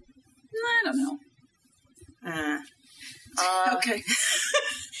 I don't know. Okay.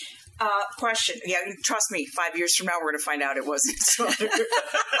 Question. Yeah, trust me, 5 years from now, we're going to find out it wasn't his daughter.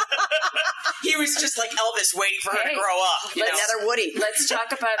 He was just like Elvis waiting for her to grow up. Another Woody. Let's talk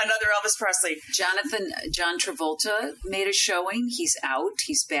about another Elvis Presley. John Travolta made a showing. He's out.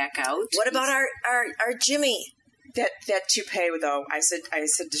 He's back out. What about our Jimmy? That toupee, though, I said,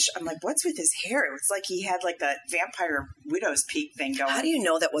 I'm like, what's with his hair? It was like he had like the vampire widow's peak thing going. How do you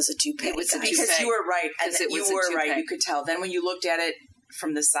know that was a toupee? It was a toupee. Because you were right. And it was you were a right. You could tell. Then when you looked at it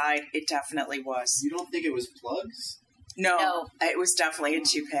from the side, it definitely was. You don't think it was plugs? No. It was definitely a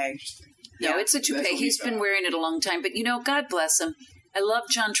toupee. No, it's a toupee. He's been wearing it a long time. But, God bless him. I love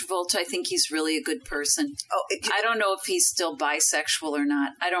John Travolta. I think he's really a good person. I don't know if he's still bisexual or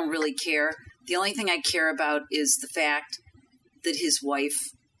not. I don't really care. The only thing I care about is the fact that his wife,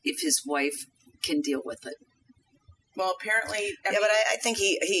 if his wife can deal with it. Well, apparently, but I think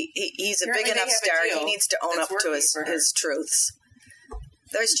he's a big apparently they enough have a star. deal He needs to own up that's to working for her. his truths.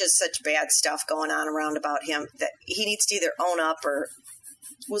 There's just such bad stuff going on around about him that he needs to either own up or.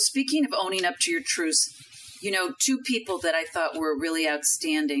 Well, speaking of owning up to your truths, two people that I thought were really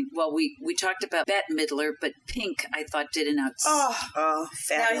outstanding. Well, we talked about Bette Midler, but Pink, I thought, did an outstanding. Oh, now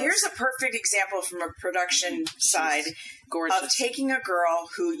fabulous. here's a perfect example from a production side Gorgeous. of taking a girl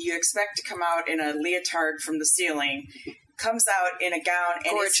who you expect to come out in a leotard from the ceiling, comes out in a gown and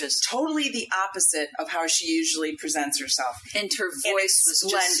Gorgeous. is totally the opposite of how she usually presents herself. And her And voice it's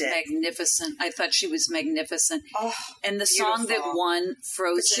was just splendid. magnificent. I thought she was magnificent. Oh, And the song that beautiful. won,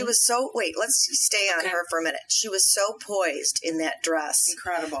 Frozen. But she was so. Wait, let's stay on Okay. her for a minute. She was so poised in that dress.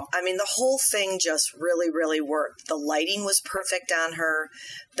 incredible. I mean, the whole thing just really, really worked. The lighting was perfect on her.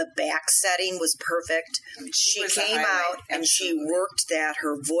 The back setting was perfect. She was the came highlight, out and she absolutely. worked that.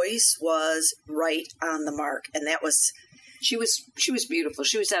 Her voice was right on the mark. And that was. She was beautiful.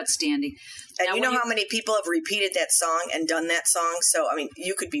 She was outstanding. And Now, you when know how many people have repeated that song and done that song? So, I mean,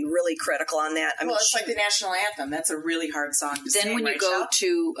 you could be really critical on that. I mean, Well, it's like the national anthem. That's a really hard song to Then sing, when you right, go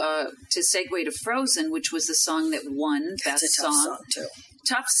Shel? to segue to Frozen, which was the song that won that's Best a tough song, too.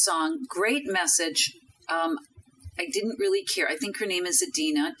 Tough song, great message. I didn't really care. I think her name is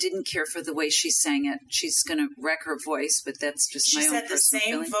Adina. Didn't care for the way she sang it. She's going to wreck her voice, but that's just my She's own had the personal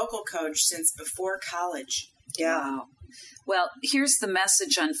same feeling. vocal coach since before college. Yeah. Wow. Well, here's the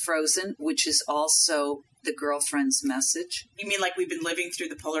message on Frozen, which is also the girlfriend's message. You mean like we've been living through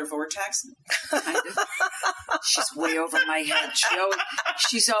the polar vortex? Kind of. She's way over my head.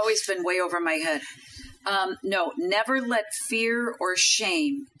 She's always been way over my head. No, never let fear or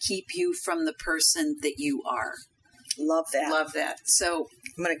shame keep you from the person that you are. Love that. Love that. So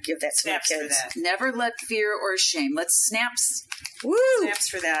I'm going to give that to my Snaps for kids. that. never let fear or shame. Let's snaps. Woo! Snaps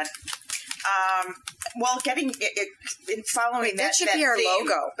for that. Well, in following Wait, that should that be our theme,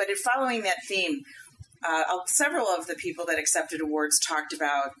 logo. But in following that theme, several of the people that accepted awards talked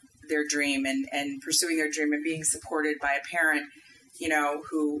about their dream and pursuing their dream and being supported by a parent,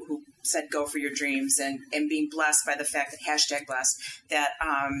 who said go for your dreams and being blessed by the fact that #blessed that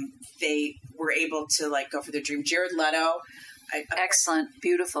they were able to go for their dream. Jared Leto. Excellent.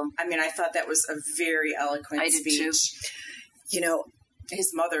 Beautiful. I mean, I thought that was a very eloquent I did speech. too. You know,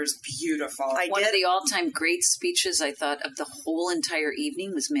 His mother's beautiful. One of the all-time great speeches I thought of the whole entire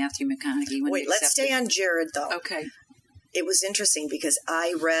evening was Matthew McConaughey. When wait, he let's accepted. stay on Jared, though. Okay. It was interesting because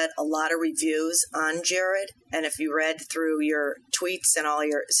I read a lot of reviews on Jared, and if you read through your tweets and all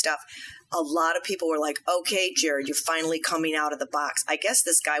your stuff, a lot of people were like, okay, Jared, you're finally coming out of the box. I guess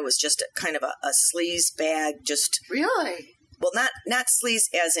this guy was just kind of a sleaze bag, just... Really? Well, not sleaze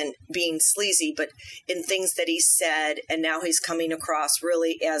as in being sleazy, but in things that he said, and now he's coming across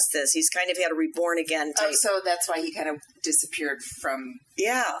really as this. He's kind of had a reborn again type. Oh, so that's why he kind of disappeared from...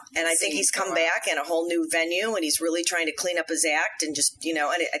 Yeah, and I think Same he's come thought. back in a whole new venue, and he's really trying to clean up his act, and just, and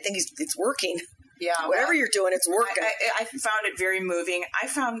I think it's working. Yeah. Whatever you're doing, it's working. I found it very moving. I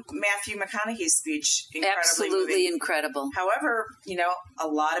found Matthew McConaughey's speech incredibly Absolutely moving. incredible. However, a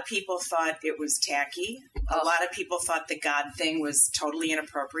lot of people thought it was tacky. A lot of people thought the God thing was totally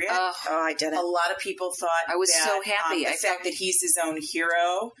inappropriate. Oh, I did A it. lot of people thought I was that, so happy. the I fact felt- that he's his own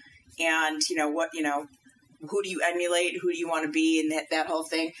hero, and who do you emulate? Who do you want to be? And that whole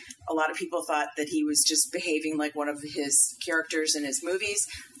thing. A lot of people thought that he was just behaving like one of his characters in his movies.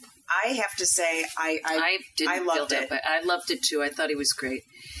 I have to say, I didn't feel loved that, it. but I loved it too. I thought he was great.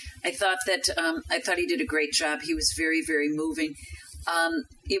 I thought he did a great job. He was very, very moving.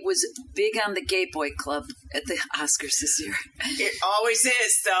 It was big on the Gay Boy Club at the Oscars this year. It always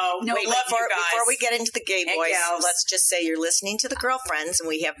is, though. No, we but love you guys. Before we get into the gay And boys, gals. let's just say you're listening to the Girlfriends, and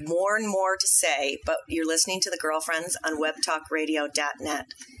we have more and more to say, but you're listening to the Girlfriends on webtalkradio.net.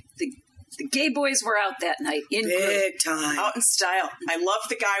 The Gay Boys were out that night in group. Big time. Out in style. I love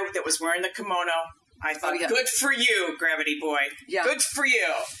the guy that was wearing the kimono. I thought, Oh, yeah. good for you, Gravity Boy. Yeah. Good for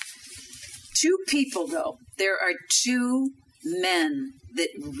you. Two people, though. There are two men that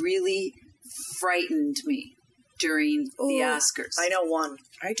really frightened me during the Ooh, Oscars. I know one.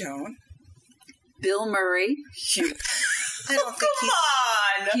 I don't. Bill Murray. I don't think Come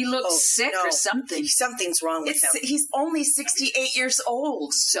on. He looked sick no. or something, Something's wrong with him. He's only 68 years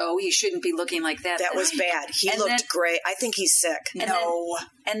old. so he shouldn't be looking like that. That was bad. He And looked then- great. I think he's sick. And No.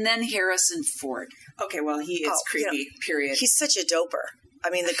 And then Harrison Ford. Okay, well, he is Oh, creepy, period. He's such a doper. I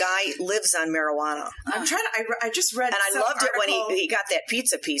mean, the guy lives on marijuana. I'm trying to. I just read, and I loved it when he got that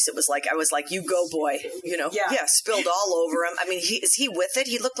pizza piece. It was like I was like, "You go, boy!" You know, spilled all over him. I mean, is he with it?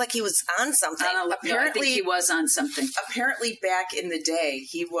 He looked like he was on something. Apparently, I think he was on something. Apparently, back in the day,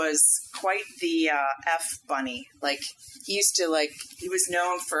 he was quite the F bunny. Like he used to he was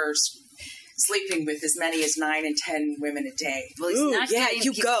known for sleeping with as many as 9 and 10 women a day. Well, he's not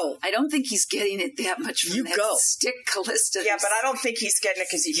getting, go. I don't think he's getting it that much from that stick, Callista. Yeah, but I don't think he's getting it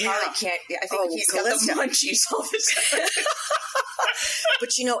because he probably can't. I think he's Callista. got the munchies all the time. But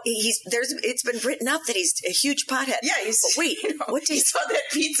it's been written up that he's a huge pothead. Yeah, what day? He saw that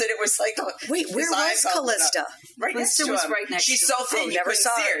pizza and it was like, where was Callista? Right next to him. Right next she's so thin, you never couldn't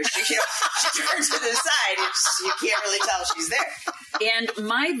saw see her. her. She turns to the side, and you can't really tell she's there. And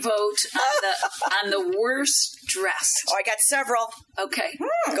my vote on the worst dress. Oh, I got several. Okay.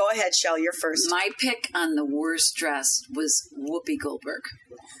 Go ahead, Shell. You're first. My pick on the worst dress was Whoopi Goldberg.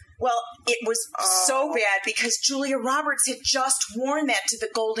 Well, it was so bad because Julia Roberts had just worn that to the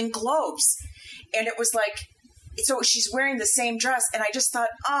Golden Globes. And it was like, so she's wearing the same dress. And I just thought,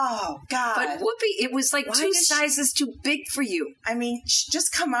 oh, God. But Whoopi, it was like two sizes too big for you. I mean,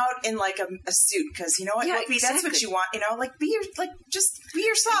 just come out in like a suit because you know what, Whoopi, that's what you want. You know, just be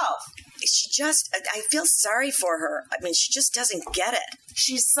yourself. I feel sorry for her. I mean, she just doesn't get it.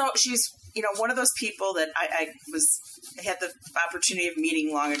 She's one of those people that I had the opportunity of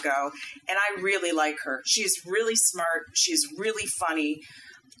meeting long ago, and I really like her. She's really smart. She's really funny.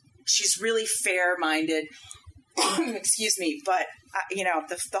 She's really fair-minded. Excuse me, but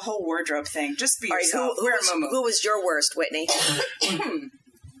the whole wardrobe thing. Just be yourself. Who was your worst, Whitney?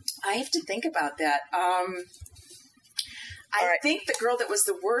 I have to think about that. I think the girl that was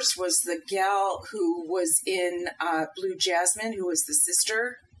the worst was the gal who was in Blue Jasmine, who was the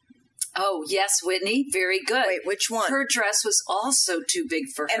sister. Oh, yes, Whitney. Very good. Wait, which one? Her dress was also too big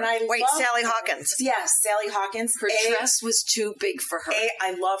for her. And Sally Hawkins. Yes, Sally Hawkins. Her dress was too big for her.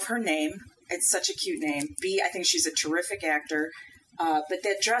 I love her name. It's such a cute name. B, I think she's a terrific actor. But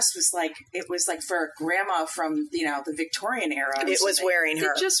that dress was like for a grandma from, the Victorian era. It was wearing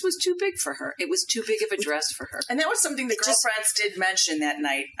her. It just was too big for her. It was too big of a dress for her. And that was something the girlfriends did mention that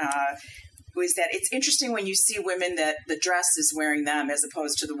night. Was that it's interesting when you see women that the dress is wearing them as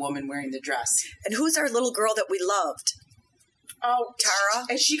opposed to the woman wearing the dress. And who's our little girl that we loved? Oh, Tara?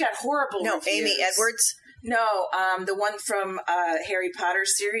 And she got horrible reviews. Amy Edwards? No, the one from Harry Potter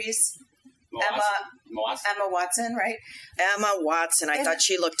series. Emma Watson, right? Emma Watson. I thought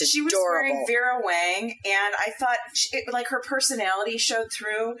she looked adorable. She was wearing Vera Wang, and I thought her personality showed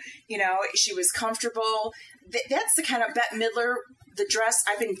through. She was comfortable. That's the kind of Bette Midler, the dress.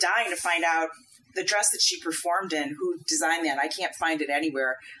 I've been dying to find out the dress that she performed in. Who designed that? I can't find it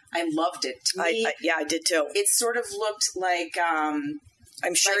anywhere. I loved it. To me, I did too. It sort of looked like.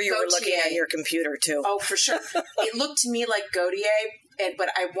 I'm sure you were looking at your computer too. Oh, for sure. It looked to me like Gautier. But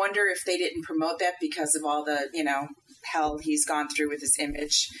I wonder if they didn't promote that because of all the, hell he's gone through with his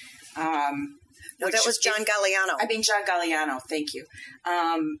image. No, that was John Galliano. John Galliano. Thank you.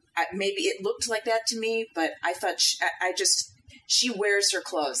 Maybe it looked like that to me, but I thought she wears her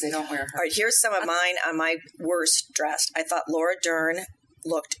clothes. They don't wear her. All right, here's some of mine on my worst dressed. I thought Laura Dern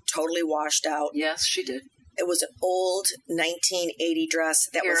looked totally washed out. Yes, she did. It was an old 1980 dress.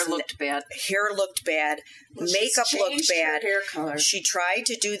 Hair looked bad. Hair looked bad. Well, makeup looked bad. Her hair color. She tried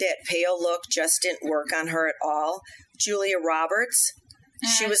to do that pale look, just didn't work on her at all. Julia Roberts,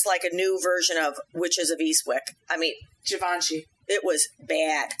 she was like a new version of Witches of Eastwick. I mean, Givenchy. It was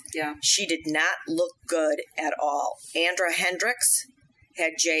bad. Yeah. She did not look good at all. Andra Hendricks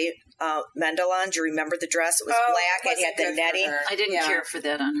had Jay Mendelon. Do you remember the dress? It was black. It had the netting. I didn't care for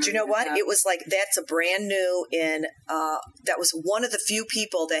that on her. Do you know what? It was like, that's a brand new that was one of the few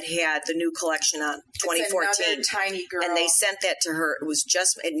people that had the new collection on 2014. It's another tiny girl. And they sent that to her. It was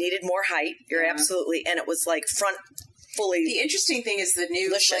it needed more height. You're absolutely, and it was like front fully. The interesting thing is the new,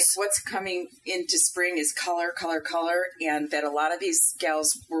 what's coming into spring is color, and that a lot of these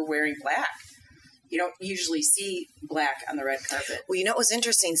gals were wearing black. You don't usually see black on the red carpet. Well, it was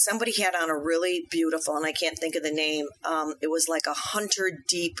interesting. Somebody had on a really beautiful, and I can't think of the name. It was like a hunter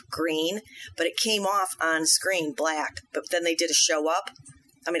deep green, but it came off on screen black. But then they did a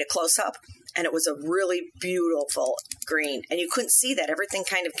close up, and it was a really beautiful green. And you couldn't see that. Everything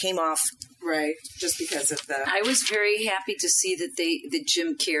kind of came off. Right, just because of the... I was very happy to see that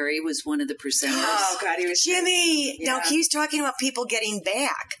Jim Carrey was one of the presenters. Oh, God, he was... Jimmy! Yeah. Now, he's talking about people getting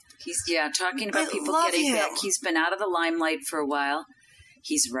back. He's talking about people getting back. He's been out of the limelight for a while.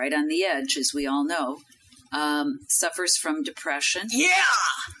 He's right on the edge, as we all know. Suffers from depression. Yeah!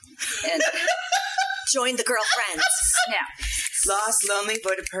 And join the girlfriends. Lost, lonely,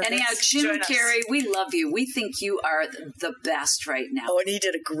 but a purpose. Anyhow, Jim Join us. Carrey, we love you. We think you are the best right now. Oh, and he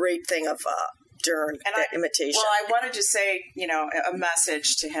did a great thing of Dern, that imitation. Well, I wanted to say, a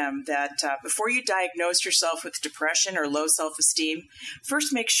message to him that before you diagnose yourself with depression or low self-esteem,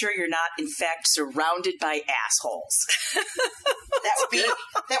 first make sure you're not, in fact, surrounded by assholes.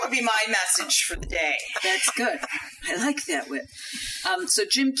 That would be my message for the day. That's good. I like that, Whit. So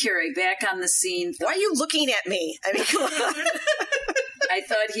Jim Carrey, back on the scene. Why are you looking at me? I mean, come on. I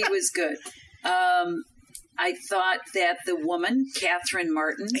thought he was good. I thought that the woman, Catherine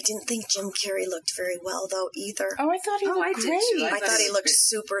Martin. I didn't think Jim Carrey looked very well, though, either. Oh, I thought he looked I did great. too. I thought he looked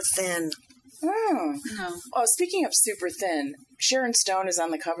super thin. Oh. No. Oh, speaking of super thin, Sharon Stone is on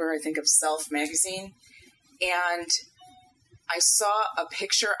the cover, I think, of Self magazine. And I saw a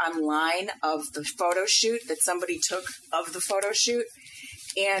picture online of the photo shoot that somebody took of the photo shoot.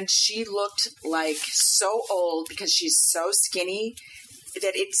 And she looked like so old because she's so skinny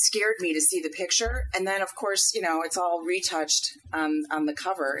that it scared me to see the picture. And then, of course, it's all retouched on the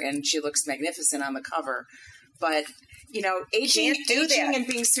cover, and she looks magnificent on the cover. But, aging and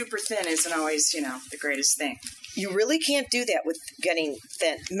being super thin isn't always, the greatest thing. You really can't do that with getting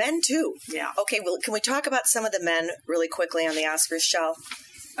thin. Men, too. Yeah. Okay, well, can we talk about some of the men really quickly on the Oscars show?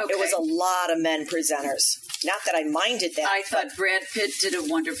 Okay. It was a lot of men presenters. Not that I minded that. I thought Brad Pitt did a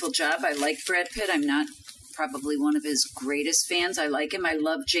wonderful job. I like Brad Pitt. I'm not probably one of his greatest fans. I like him. I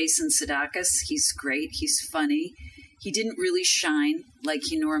love Jason Sudeikis. He's great. He's funny. He didn't really shine like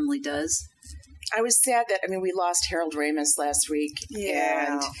he normally does. I was sad that, we lost Harold Ramis last week.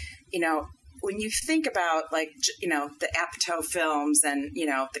 Yeah. And, when you think about, the Apatow films and,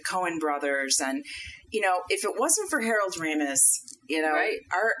 the Coen brothers and, if it wasn't for Harold Ramis, Right.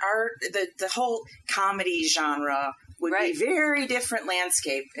 the whole comedy genre would Right. be a very different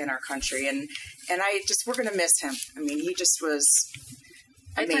landscape in our country. And we're going to miss him. He just was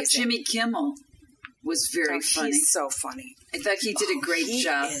amazing. I thought Jimmy Kimmel was very funny. He's so funny. I thought he did a great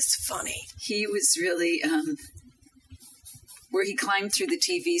job. He is funny. He was really, where he climbed through the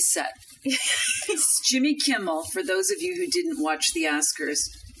TV set. Jimmy Kimmel, for those of you who didn't watch the Oscars,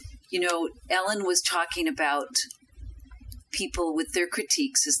 Ellen was talking about people with their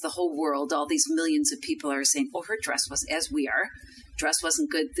critiques as the whole world, all these millions of people are saying, her dress was, as we are, dress wasn't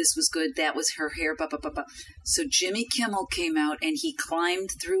good, this was good, that was her hair, blah, blah, blah, blah. So Jimmy Kimmel came out and he climbed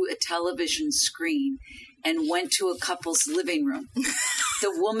through a television screen and went to a couple's living room.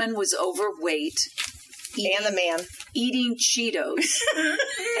 The woman was overweight. And the man. Eating Cheetos.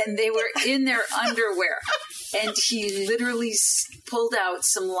 And they were in their underwear. And he literally pulled out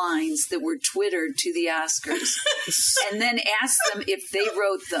some lines that were Twittered to the Oscars and then asked them if they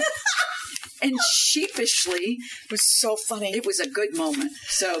wrote them. And sheepishly, It was so funny. it was a good moment.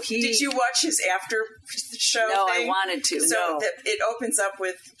 So Did you watch his after show No, thing? I wanted to. So No. it opens up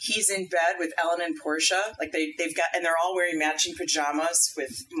with he's in bed with Ellen and Portia. Like they've got, and they're all wearing matching pajamas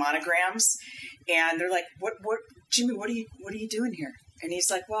with monograms. And they're like, what, Jimmy, what are you doing here? And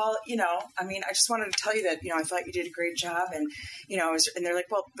he's like, well, I just wanted to tell you that, I thought you did a great job. And, and they're like,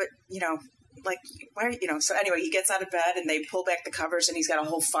 well, but, why are you, so anyway, he gets out of bed and they pull back the covers and he's got a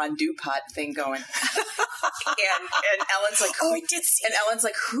whole fondue pot thing going. and Ellen's like, I did see and Ellen's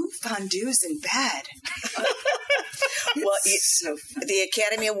like, who fondues in bed? Well, so funny. the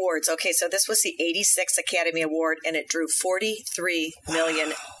Academy Awards. Okay, so this was the 86th Academy Award, and it drew 43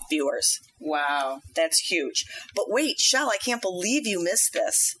 million viewers. Wow. That's huge. But wait, Shell, I can't believe you missed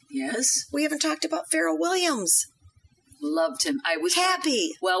this. Yes. We haven't talked about Pharrell Williams. Loved him. I was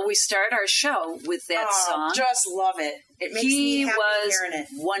Happy. Well, we start our show with that song. Just love it. It makes He me happy was hearing it.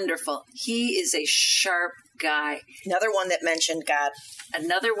 wonderful. He is a sharp guy. Another one that mentioned God.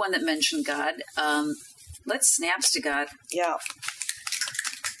 Another one that mentioned God. Let's snaps to God. Yeah.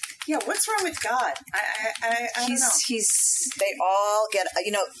 Yeah, what's wrong with God? I don't know. He's They all get,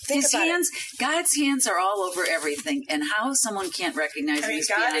 think his about hands. God's hands are all over everything, and how someone can't recognize him is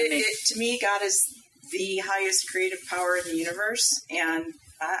God, beyond me. to me, God is the highest creative power in the universe, and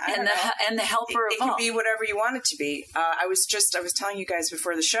I don't know. And the helper It of can all. be whatever you want it to be. I was telling you guys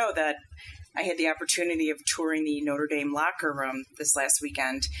before the show that I had the opportunity of touring the Notre Dame locker room this last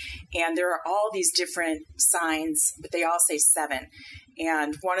weekend, and there are all these different signs, but they all say 7.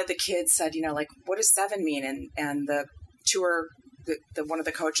 And one of the kids said, what does 7 mean? And the tour, the one of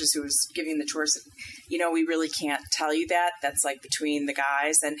the coaches who was giving the tour said, we really can't tell you that. That's like between the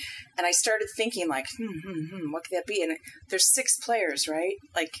guys. And I started thinking what could that be? And there's 6 players, right?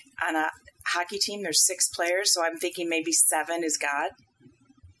 Like on a hockey team, there's 6 players. So I'm thinking maybe 7 is God.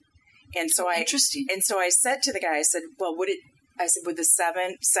 And so Interesting. And so I said to the guy, I said, well, would it I said, would the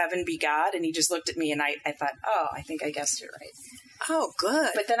seven be God? And he just looked at me, and I thought, oh, I think I guessed it right. Oh,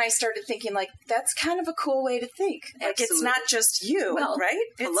 good. But then I started thinking, like, that's kind of a cool way to think. Like, Absolutely. it's not just you, Well, right?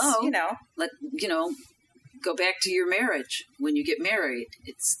 It's, hello. you know. Go back to your marriage. When you get married,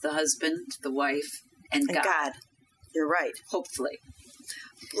 it's the husband, the wife, and God. You're right. Hopefully.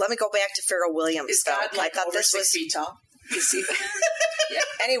 Let me go back to Pharrell Williams. Is though. God like I thought over this 6 was. feet tall? You see,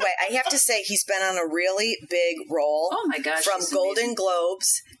 Anyway, I have to say he's been on a really big roll. oh my gosh. From he's Golden amazing.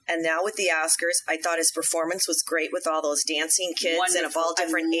 Globes and now with the Oscars. I thought his performance was great with all those dancing kids and of all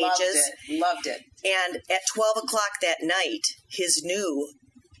different ages. Loved it. And at 12 o'clock that night, his new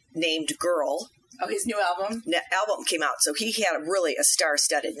named Girl Oh, his new album? album came out. So he had really a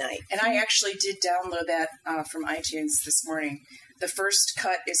star-studded night. And I actually did download that from iTunes this morning. The first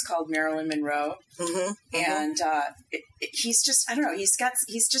cut is called Marilyn Monroe. Mm-hmm. And he's just, I don't know, he's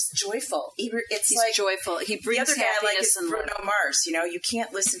just joyful. He's He's joyful. He the brings other guy I like happiness is and Bruno love. Mars. You know, you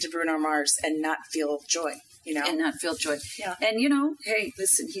can't listen to Bruno Mars and not feel joy, you know? And not feel joy. Yeah. And, hey,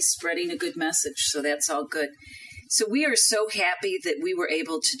 listen, he's spreading a good message, so that's all good. So we are so happy that we were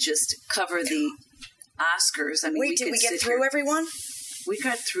able to just cover the Oscars. I mean, Wait, did we get through everyone? We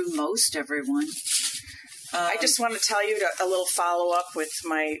got through most everyone. I just want to tell you a little follow-up with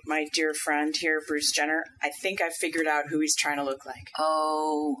my dear friend here, Bruce Jenner. I think I figured out who he's trying to look like.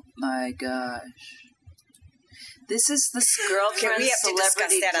 Oh, my gosh. This is the girlfriend Okay, we have to discuss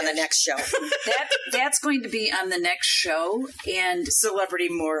celebrity that on the dish. next show. That's going to be on the next show. And Celebrity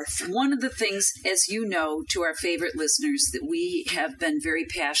morph. one of the things, as you know, to our favorite listeners that we have been very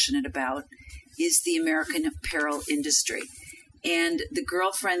passionate about is the American apparel industry. And the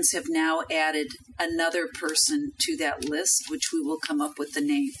girlfriends have now added another person to that list, which we will come up with the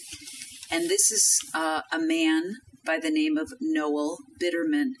name. And this is a man by the name of Noel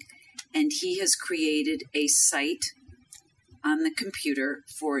Bitterman. And he has created a site on the computer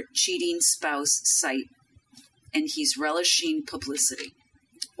for cheating spouse site. And he's relishing publicity.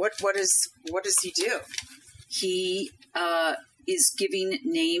 What does he do? He is giving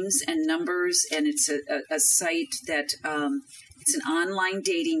names and numbers, and it's a site that it's an online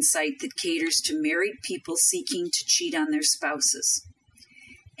dating site that caters to married people seeking to cheat on their spouses.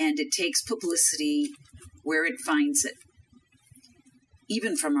 And it takes publicity where it finds it,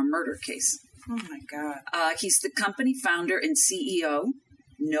 even from a murder case. Oh, my God. He's the company founder and CEO,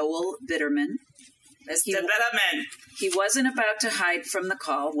 Noel Bitterman. Mr. Bitterman. He wasn't about to hide from the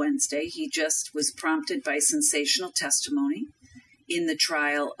call Wednesday. He just was prompted by sensational testimony in the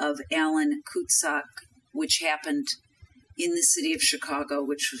trial of Alan Kutzak, which happened in the city of Chicago,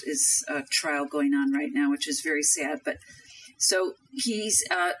 which is a trial going on right now, which is very sad. But so he's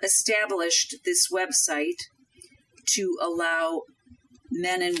established this website to allow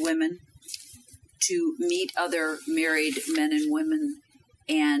men and women to meet other married men and women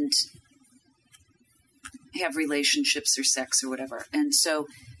and have relationships or sex or whatever. And so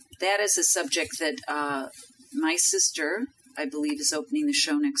that is a subject that my sister, I believe, is opening the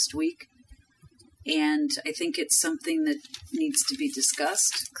show next week. And I think it's something that needs to be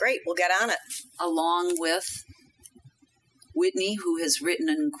discussed. Great, we'll get on it. Along with Whitney, who has written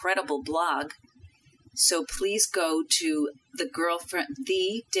an incredible blog. So please go to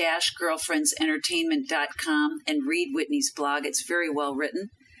the-girlfriendsentertainment.com and read Whitney's blog. It's very well written.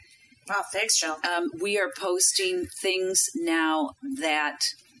 Wow, thanks, Jill. We are posting things now that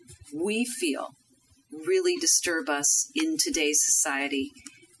we feel really disturb us in today's society.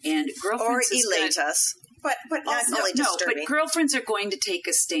 And Or girlfriends elate us. But Not also, only no, disturbing. but girlfriends are going to take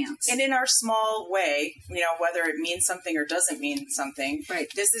a stance. and in our small way, whether it means something or doesn't mean something, Right.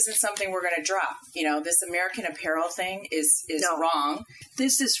 this isn't something we're going to drop. This American Apparel thing is No. wrong.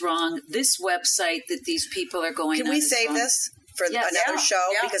 This is wrong. This website that these people are going Can on we is save wrong. this for Yes. another Yeah, show?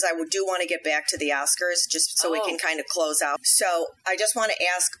 yeah. Because I do want to get back to the Oscars just so we Oh. can kind of close out. So I just want to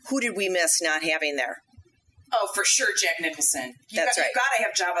ask, who did we miss not having there? Oh, for sure, Jack Nicholson. That's right. You got to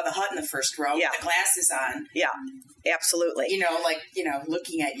have Jabba the Hutt in the first row Yeah. with the glasses on. Yeah, absolutely.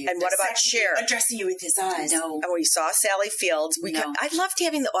 Looking at you. And what about Cher? Addressing you with his eyes. No. And we saw Sally Fields. No. I loved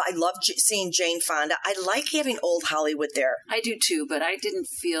having I loved seeing Jane Fonda. I like having old Hollywood there. I do too, but I didn't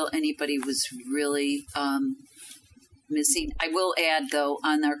feel anybody was really missing. I will add, though,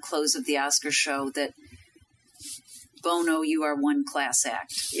 on our close of the Oscar show that Bono, you are one class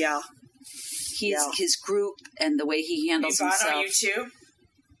act. Yeah. His group and the way he handles Bono, himself. you too?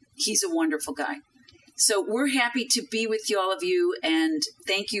 He's a wonderful guy. So we're happy to be with all of you, and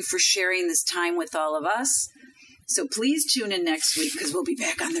thank you for sharing this time with all of us. So please tune in next week because we'll be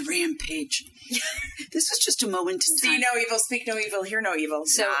back on the rampage. This was just a moment in See time. no evil, speak no evil, hear no evil.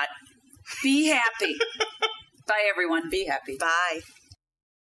 So Not. be happy. Bye, everyone. Be happy. Bye.